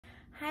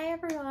Hi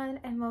everyone,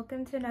 and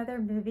welcome to another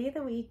movie of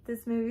the week.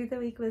 This movie of the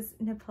week was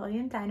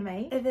Napoleon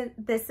Dynamite. If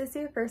this is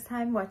your first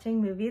time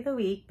watching movie of the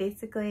week,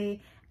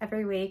 basically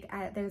every week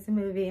there's a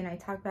movie and I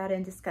talk about it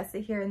and discuss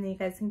it here, and then you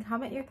guys can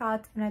comment your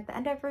thoughts, and at the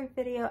end of every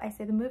video I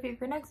say the movie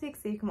for next week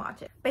so you can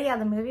watch it. But yeah,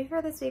 the movie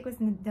for this week was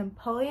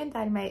Napoleon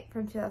Dynamite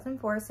from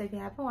 2004, so if you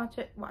haven't watched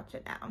it, watch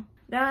it now.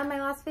 Now in my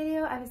last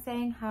video I was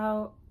saying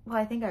how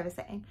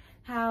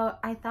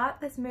I thought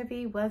this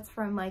movie was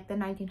from like the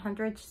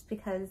 1900s just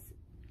because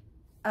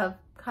of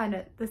kind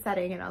of the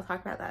setting, and I'll talk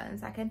about that in a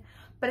second.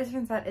 But it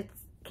turns out it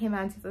came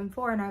out in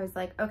 2004, and I was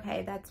like,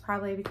 okay, that's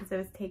probably because it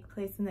was take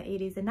place in the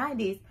 80s and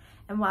 90s.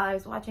 And while I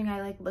was watching, I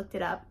like looked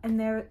it up, and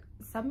there's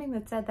something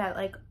that said that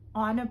like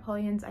on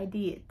Napoleon's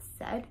ID it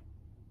said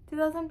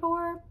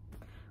 2004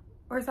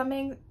 or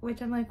something,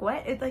 which I'm like,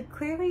 what? It like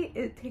clearly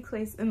it takes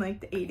place in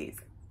like the 80s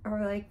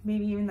or like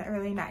maybe even the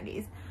early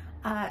 90s.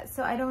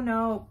 So I don't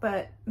know,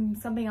 but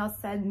something else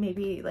said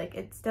maybe like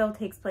it still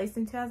takes place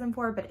in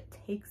 2004, but it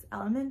takes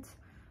elements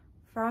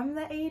from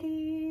the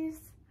 80s.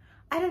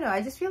 I don't know,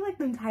 I just feel like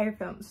the entire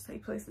film just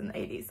takes place in the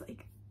 80s.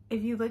 Like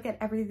if you look at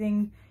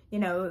everything, you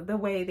know, the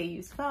way they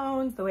use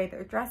phones, the way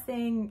they're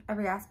dressing,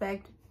 every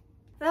aspect.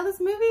 Now this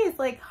movie is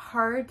like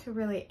hard to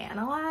really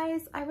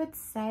analyze, I would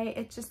say.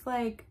 It's just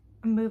like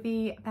a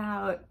movie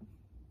about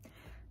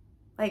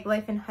like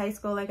life in high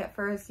school, like at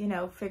first, you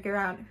know, figure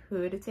out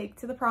who to take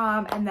to the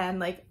prom, and then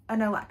like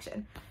an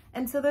election.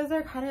 And so those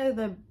are kind of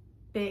the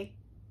big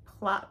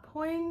plot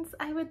points,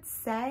 I would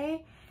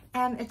say.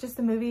 And it's just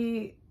a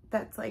movie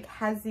that's like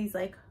has these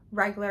like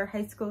regular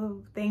high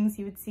school things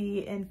you would see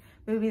in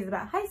movies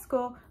about high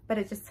school, but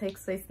it just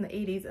takes place in the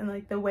 80s, and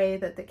like the way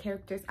that the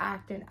characters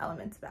act and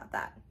elements about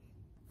that.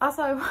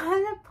 Also, I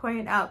wanted to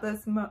point out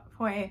this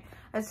point.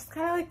 I was just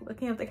kind of like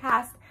looking at the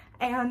cast,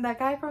 and that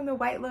guy from the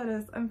White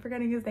Lotus, I'm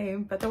forgetting his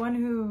name, but the one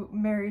who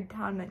married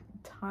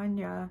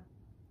Tanya,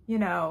 you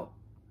know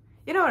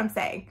what I'm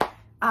saying.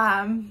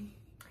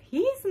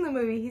 He's in the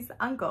movie, he's the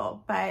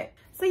uncle. But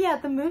so yeah,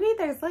 the movie,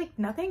 there's like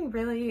nothing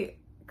really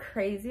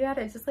crazy about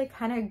it. It just like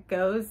kind of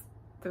goes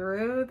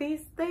through these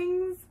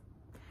things.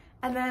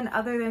 And then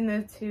other than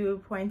the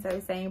 2 points I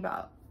was saying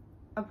about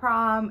a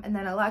prom and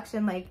then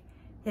election, like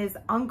his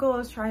uncle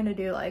is trying to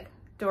do like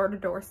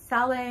door-to-door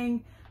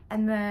selling,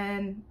 and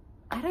then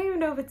I don't even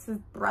know if it's his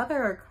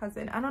brother or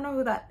cousin. I don't know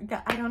who that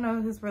guy, I don't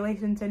know his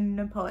relation to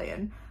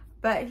Napoleon,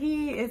 but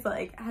he is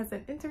like has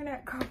an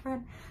internet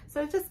girlfriend.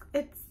 So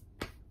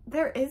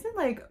there isn't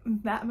like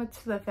that much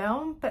to the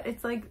film, but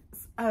it's like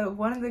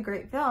one of the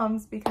great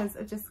films because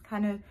of just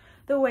kind of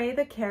the way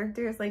the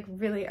characters like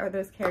really are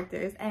those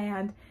characters,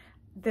 and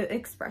the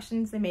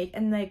expressions they make,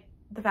 and like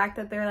the fact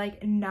that they're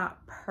like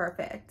not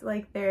perfect,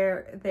 like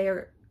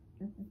they're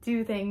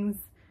do things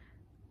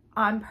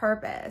on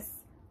purpose.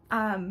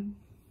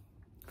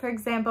 For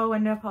example,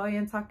 when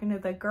Napoleon's talking to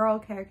the girl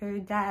character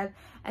Deb,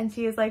 and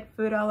she has like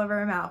food all over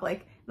her mouth,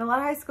 like in a lot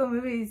of high school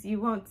movies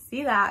you won't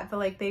see that, but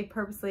like they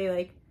purposely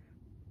like,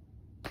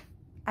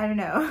 I don't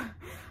know,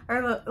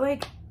 or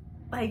like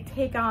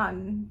take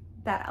on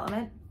that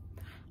element.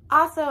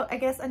 Also, I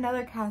guess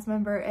another cast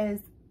member is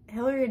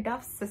Hilary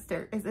Duff's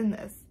sister is in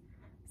this.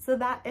 So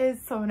that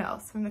is someone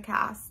else from the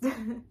cast.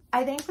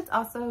 I think what's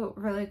also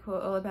really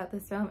cool about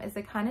this film is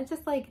it kind of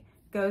just like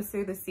goes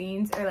through the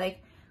scenes, or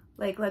like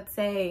let's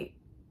say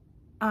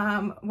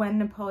when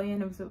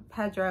Napoleon was with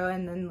Pedro,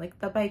 and then like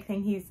the bike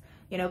thing, he's,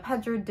 you know,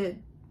 Pedro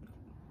did,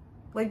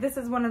 like this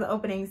is one of the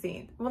opening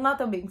scenes. Well, not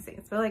the opening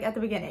scenes, but like at the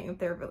beginning of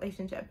their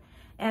relationship.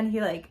 And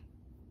he like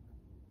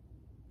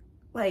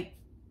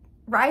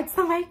rides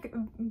the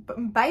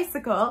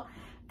bicycle,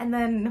 and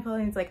then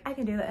Napoleon's like, I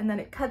can do that. And then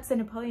it cuts to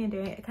Napoleon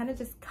doing it. It kind of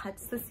just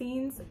cuts the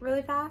scenes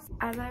really fast.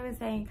 As I was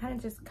saying, it kind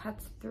of just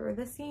cuts through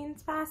the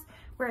scenes fast,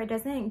 where it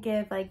doesn't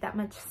give like that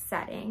much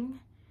setting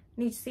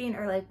in each scene,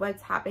 or like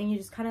what's happening. You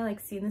just kind of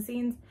like see the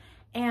scenes.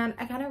 And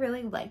I kind of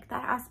really like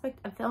that aspect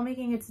of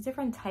filmmaking. It's a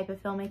different type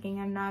of filmmaking.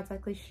 I'm not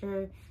exactly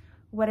sure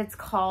what it's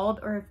called,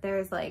 or if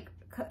there's like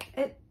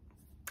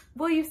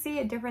well, you see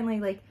it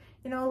differently. Like,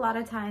 you know, a lot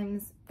of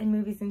times in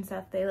movies and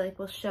stuff, they like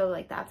will show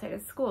like the outside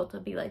of school to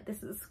be like,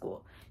 this is a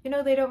school. You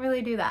know, they don't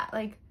really do that.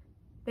 Like,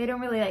 they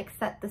don't really like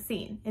set the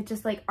scene. It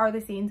just like are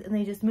the scenes, and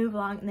they just move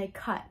along and they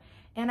cut.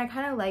 And I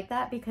kind of like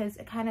that because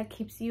it kind of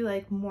keeps you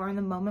like more in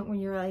the moment when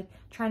you're like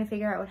trying to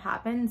figure out what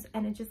happens,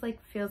 and it just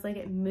like feels like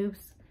it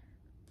moves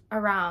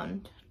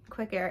around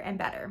quicker and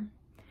better.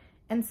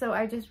 And so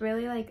I just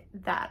really like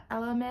that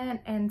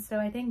element, and so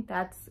I think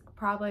that's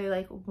probably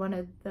like one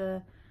of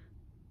the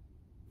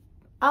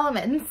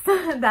elements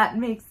that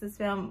makes this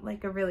film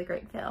like a really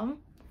great film.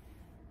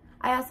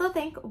 I also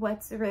think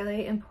what's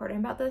really important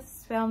about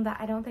this film that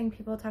I don't think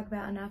people talk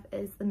about enough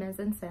is the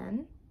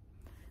mise-en-scène.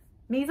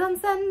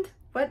 Mise-en-scène?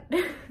 What?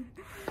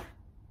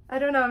 I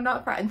don't know, I'm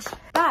not French.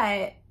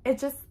 But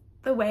it's just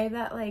the way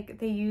that like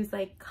they use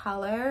like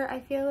color,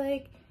 I feel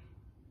like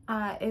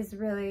is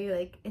really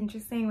like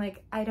interesting.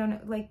 Like, I don't know,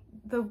 like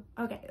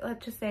okay,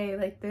 let's just say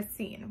like this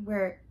scene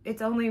where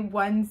it's only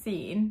one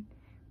scene,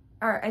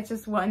 or it's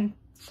just one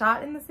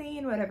shot in the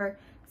scene, whatever.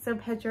 So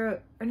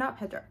Pedro, or not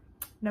Pedro,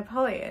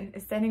 Napoleon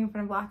is standing in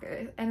front of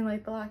lockers, and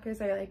like the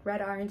lockers are like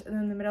red, orange, and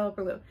then the middle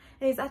blue, and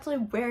he's actually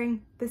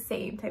wearing the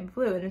same type of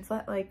blue, and it's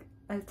not like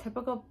a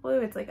typical blue,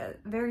 it's like a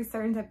very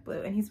certain type of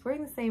blue, and he's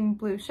wearing the same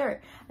blue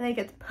shirt, and he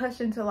gets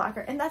pushed into a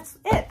locker, and that's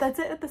it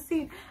at the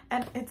scene.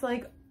 And it's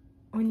like,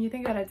 when you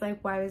think about it, it's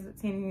like, why was it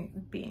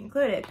scene be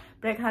included?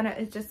 But it kind of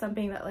is just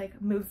something that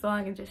like moves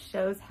along and just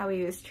shows how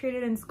he was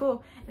treated in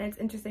school, and it's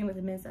interesting with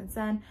the mise en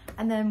scène.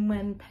 And then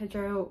when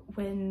Pedro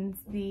wins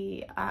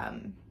the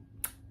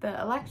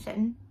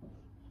election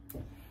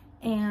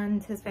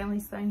and his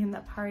family's throwing him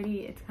that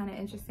party, it's kind of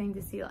interesting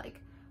to see like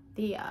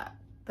they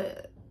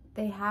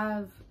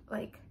have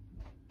like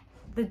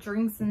the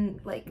drinks and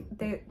like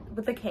they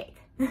with the cake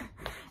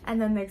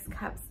and then there's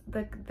cups,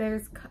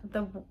 there's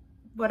the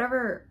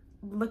whatever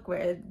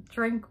liquid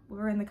drink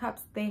were in the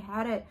cups, they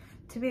had it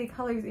to be the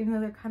colors, even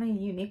though they're kind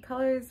of unique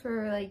colors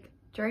for like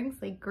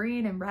drinks, like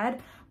green and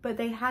red, but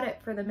they had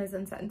it for the mise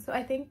en scène. So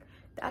I think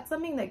that's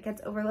something that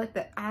gets overlooked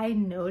that I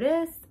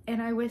noticed,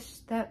 and I wish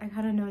that I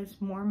kind of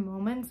noticed more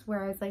moments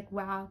where I was like,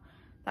 wow,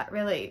 that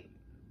really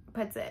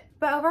puts it.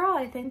 But overall,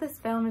 I think this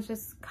film is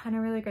just kind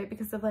of really great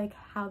because of like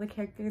how the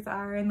characters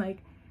are and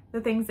like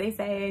the things they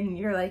say, and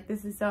you're like,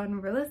 this is so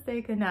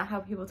unrealistic and not how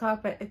people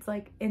talk, but it's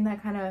like in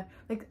that kind of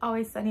like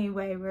Always Sunny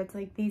way where it's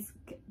like these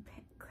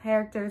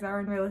characters are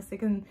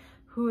unrealistic and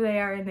who they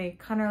are, and they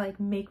kind of like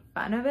make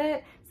fun of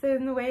it. So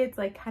in the way, it's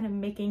like kind of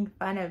making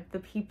fun of the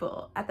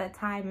people at that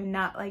time and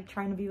not like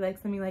trying to be like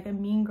something like a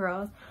Mean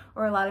Girls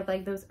or a lot of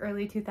like those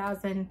early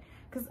 2000,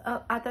 because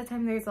at that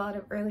time there's a lot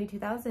of early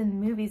 2000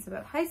 movies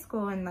about high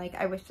school, and like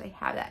I wish they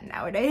had that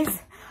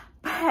nowadays.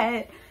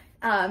 But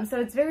so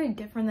it's very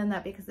different than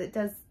that because it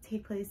does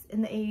take place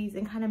in the 80s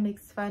and kind of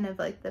makes fun of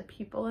like the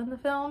people in the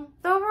film.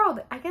 So overall,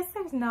 I guess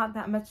there's not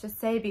that much to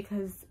say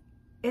because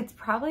it's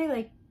probably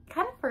like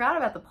kind of forgot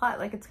about the plot.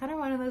 Like it's kind of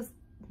one of those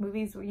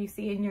movies where you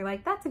see and you're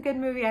like, that's a good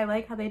movie, I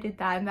like how they did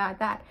that and that,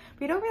 but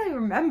you don't really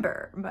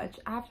remember much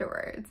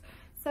afterwards.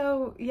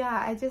 So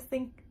yeah, I just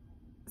think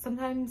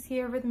sometimes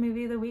here for the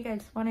movie of the week, I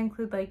just want to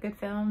include like good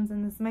films,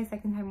 and this is my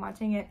second time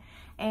watching it,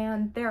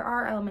 and there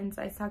are elements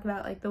I talk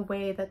about, like the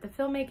way that the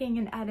filmmaking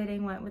and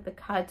editing went with the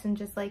cuts and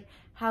just like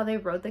how they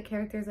wrote the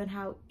characters and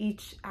how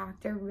each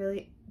actor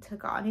really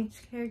took on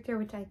each character,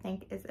 which I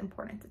think is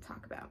important to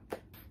talk about.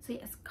 So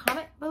yes,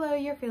 comment below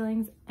your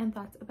feelings and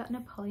thoughts about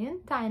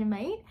Napoleon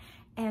Dynamite.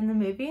 And the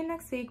movie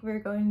next week, we're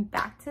going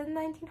back to the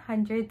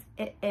 1900s.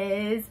 It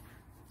is,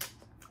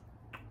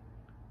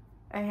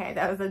 okay,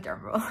 that was a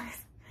drum roll.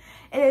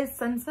 It is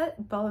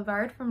Sunset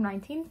Boulevard from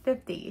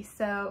 1950.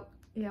 So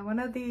yeah, one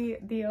of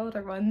the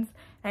older ones.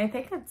 And I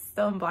think it's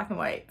still in black and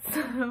white.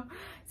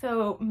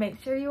 So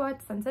make sure you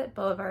watch Sunset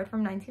Boulevard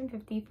from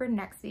 1950 for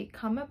next week.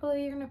 Comment below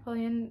your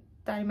Napoleon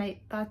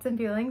Dynamite thoughts and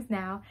feelings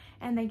now.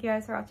 And thank you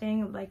guys for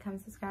watching. Like,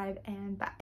 comment, subscribe, and bye.